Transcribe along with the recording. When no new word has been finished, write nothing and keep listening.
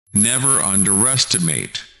Never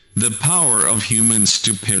underestimate the power of human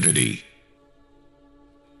stupidity.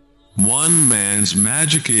 One man's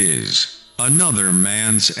magic is another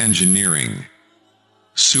man's engineering.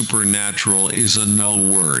 Supernatural is a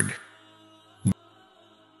null word.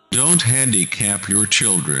 Don't handicap your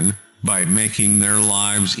children by making their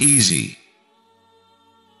lives easy.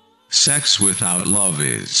 Sex without love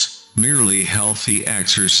is merely healthy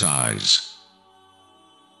exercise.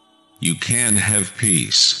 You can have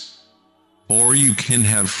peace, or you can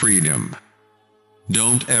have freedom.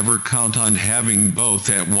 Don't ever count on having both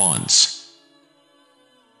at once.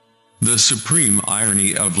 The supreme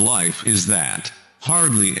irony of life is that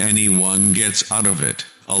hardly anyone gets out of it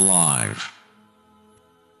alive.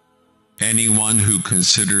 Anyone who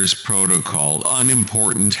considers protocol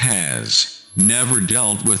unimportant has never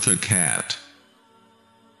dealt with a cat.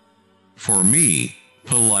 For me,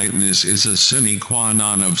 politeness is a sine qua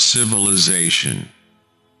non of civilization.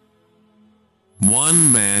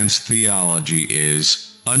 One man's theology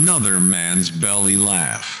is another man's belly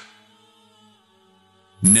laugh.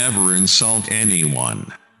 Never insult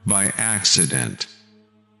anyone by accident.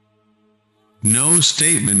 No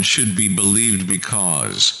statement should be believed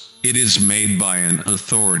because it is made by an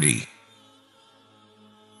authority.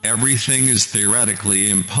 Everything is theoretically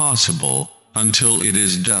impossible until it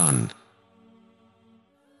is done.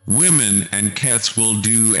 Women and cats will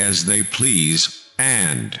do as they please,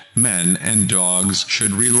 and men and dogs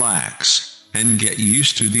should relax and get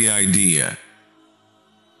used to the idea.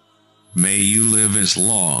 May you live as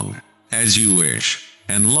long as you wish,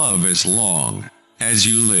 and love as long as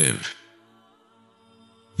you live.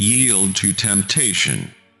 Yield to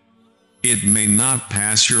temptation. It may not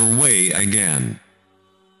pass your way again.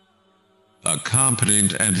 A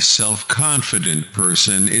competent and self-confident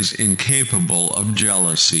person is incapable of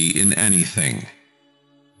jealousy in anything.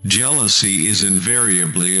 Jealousy is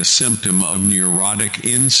invariably a symptom of neurotic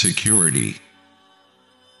insecurity.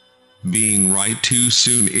 Being right too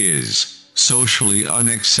soon is socially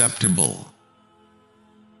unacceptable.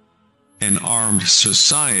 An armed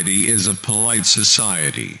society is a polite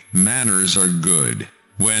society. Manners are good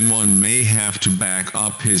when one may have to back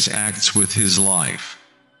up his acts with his life.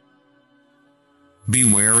 Be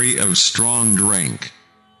wary of strong drink.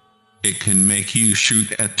 It can make you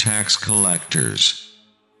shoot at tax collectors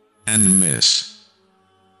and miss.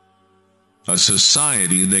 A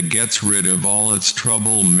society that gets rid of all its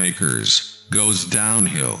troublemakers goes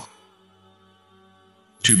downhill.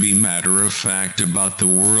 To be matter-of-fact about the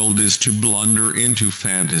world is to blunder into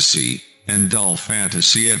fantasy, and dull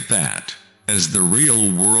fantasy at that, as the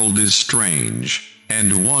real world is strange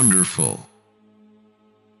and wonderful.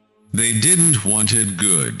 They didn't want it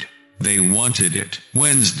good, they wanted it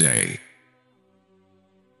Wednesday.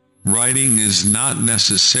 Writing is not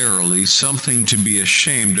necessarily something to be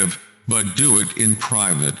ashamed of, but do it in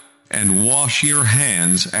private, and wash your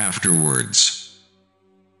hands afterwards.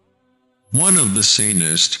 One of the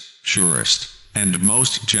sanest, surest, and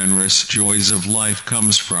most generous joys of life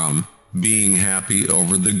comes from being happy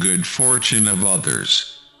over the good fortune of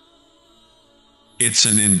others. It's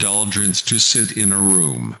an indulgence to sit in a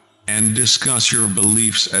room and discuss your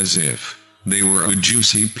beliefs as if they were a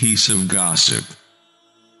juicy piece of gossip.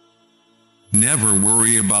 Never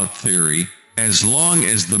worry about theory, as long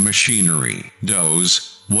as the machinery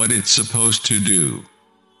does what it's supposed to do.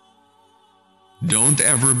 Don't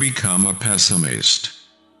ever become a pessimist.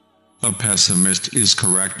 A pessimist is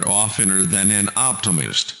correct oftener than an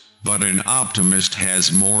optimist, but an optimist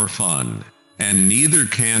has more fun, and neither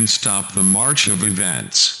can stop the march of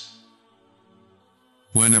events.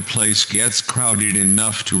 When a place gets crowded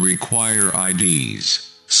enough to require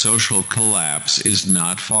IDs, social collapse is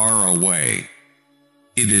not far away.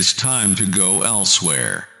 It is time to go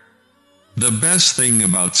elsewhere. The best thing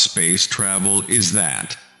about space travel is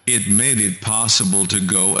that it made it possible to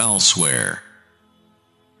go elsewhere.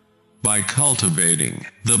 By cultivating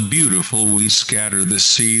the beautiful we scatter the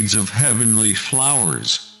seeds of heavenly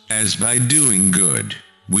flowers, as by doing good,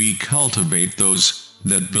 we cultivate those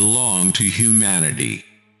that belong to humanity.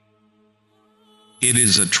 It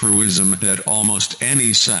is a truism that almost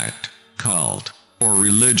any sect, cult, or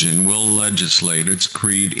religion will legislate its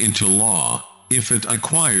creed into law, if it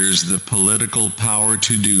acquires the political power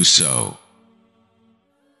to do so.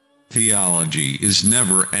 Theology is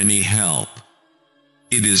never any help.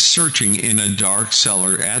 It is searching in a dark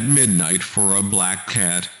cellar at midnight for a black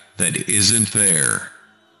cat that isn't there.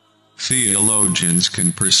 Theologians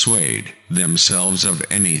can persuade themselves of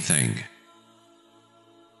anything.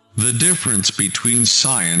 The difference between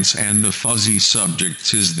science and the fuzzy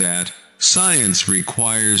subjects is that science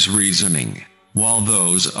requires reasoning, while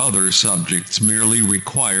those other subjects merely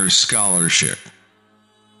require scholarship.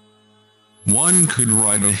 One could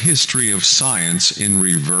write a history of science in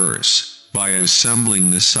reverse, by assembling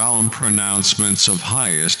the solemn pronouncements of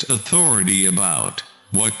highest authority about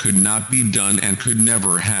what could not be done and could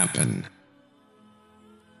never happen.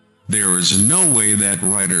 There is no way that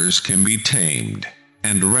writers can be tamed,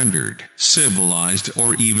 and rendered civilized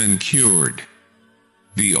or even cured.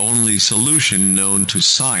 The only solution known to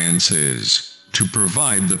science is to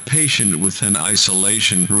provide the patient with an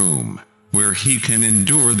isolation room, where he can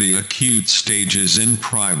endure the acute stages in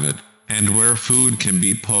private, and where food can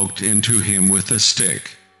be poked into him with a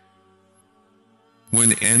stick.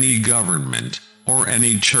 When any government, or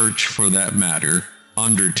any church for that matter,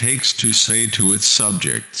 undertakes to say to its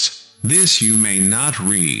subjects, "This you may not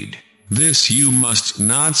read, this you must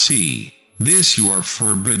not see, this you are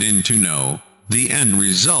forbidden to know," the end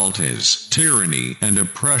result is tyranny and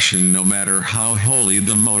oppression, no matter how holy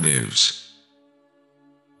the motives.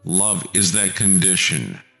 Love is that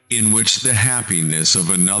condition in which the happiness of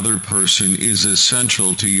another person is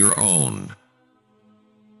essential to your own.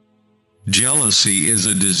 Jealousy is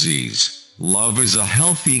a disease. Love is a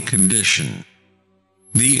healthy condition.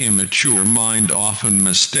 The immature mind often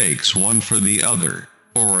mistakes one for the other,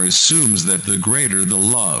 or assumes that the greater the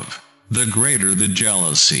love, the greater the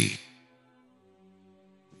jealousy.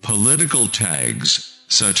 Political tags,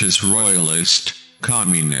 such as royalist,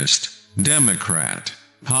 communist, democrat,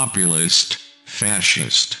 populist,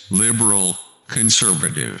 fascist, liberal,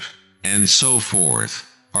 conservative, and so forth,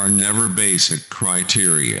 are never basic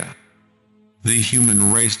criteria. The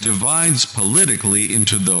human race divides politically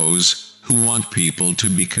into those who want people to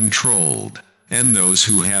be controlled, and those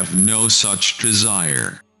who have no such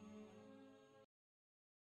desire.